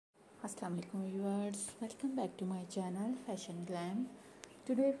Assalamualaikum viewers, welcome back to my channel Fashion Glam.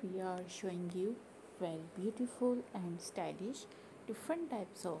 Today we are showing you very beautiful and stylish different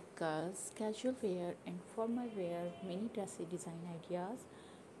types of girls casual wear and formal wear mini dressy design ideas.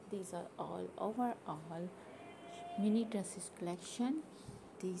 These are all overall mini dresses collection.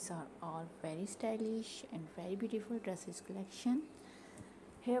 These are all very stylish and very beautiful dresses collection.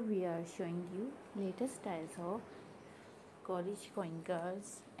 Here we are showing you latest styles of college going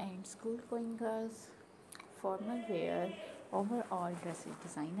girls and school going girls, formal wear, overall dresses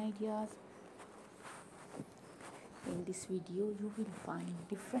design ideas. In this video you will find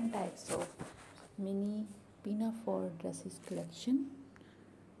different types of mini Pinafore dresses collection.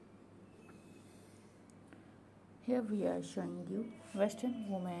 Here we are showing you western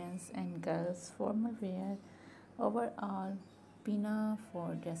women's and girls formal wear, overall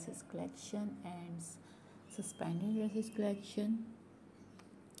Pinafore dresses collection and suspender dresses collection.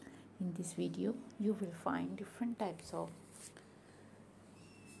 In this video you will find different types of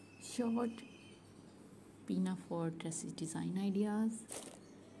short Pinafore dresses design ideas,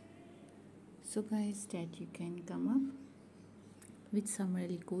 so guys that you can come up with some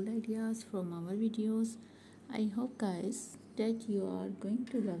really cool ideas from our videos. I hope guys that you are going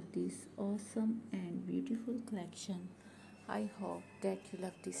to love this awesome and beautiful collection. I hope that you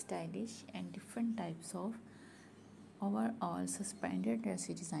love this stylish and different types of overall suspended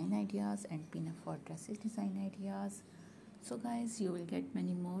dressy design ideas and Pinafore dresses design ideas. So guys, you will get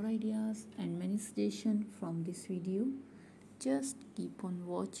many more ideas and many suggestions from this video. Just keep on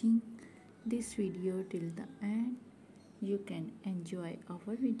watching this video till the end. You can enjoy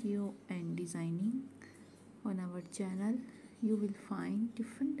our video and designing on our channel. You will find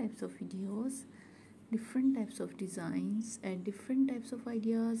different types of videos, different types of designs and different types of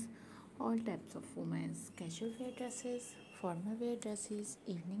ideas, all types of women's casual wear dresses, formal wear dresses,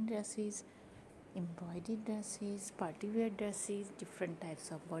 evening dresses, embroidered dresses, party wear dresses, different types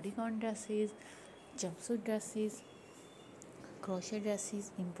of bodycon dresses, jumpsuit dresses, crochet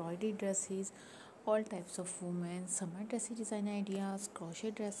dresses, embroidered dresses, all types of women's summer dressy design ideas,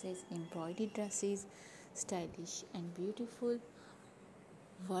 crochet dresses, embroidered dresses, stylish and beautiful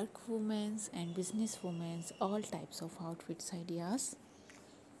work women's and business women's, all types of outfits ideas,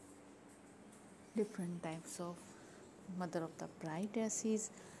 different types of mother of the bride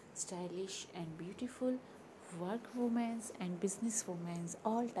dresses, stylish and beautiful work women's and business women's,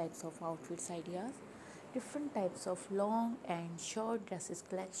 all types of outfits ideas, different types of long and short dresses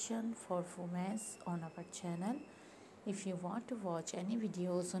collection for women's on our channel. If you want to watch any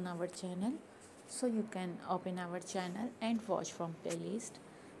videos on our channel, so you can open our channel and watch from playlist.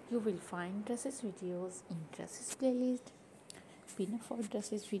 You will find dresses videos in dresses playlist, Pinafore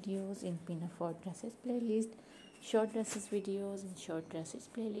dresses videos in Pinafore dresses playlist, short dresses videos in short dresses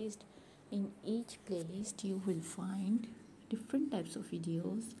playlist. In each playlist you will find different types of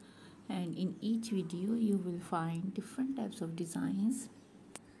videos, and in each video you will find different types of designs.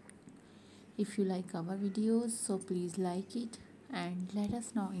 If you like our videos, so please like it and let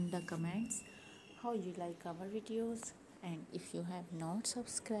us know in the comments how you like our videos. And if you have not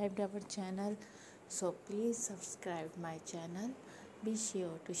subscribed our channel, so please subscribe my channel. Be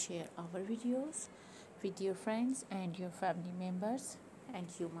sure to share our videos with your friends and your family members, and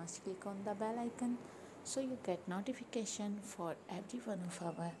you must click on the bell icon so you get notification for every one of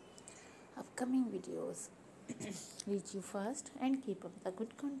our upcoming videos reach you first. And keep up the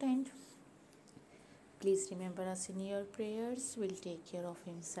good content. Please remember us in your prayers. We'll take care of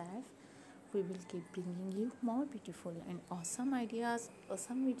himself. We will keep bringing you more beautiful and awesome ideas,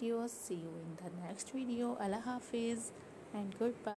 awesome videos. See you in the next video. Allah Hafiz and goodbye.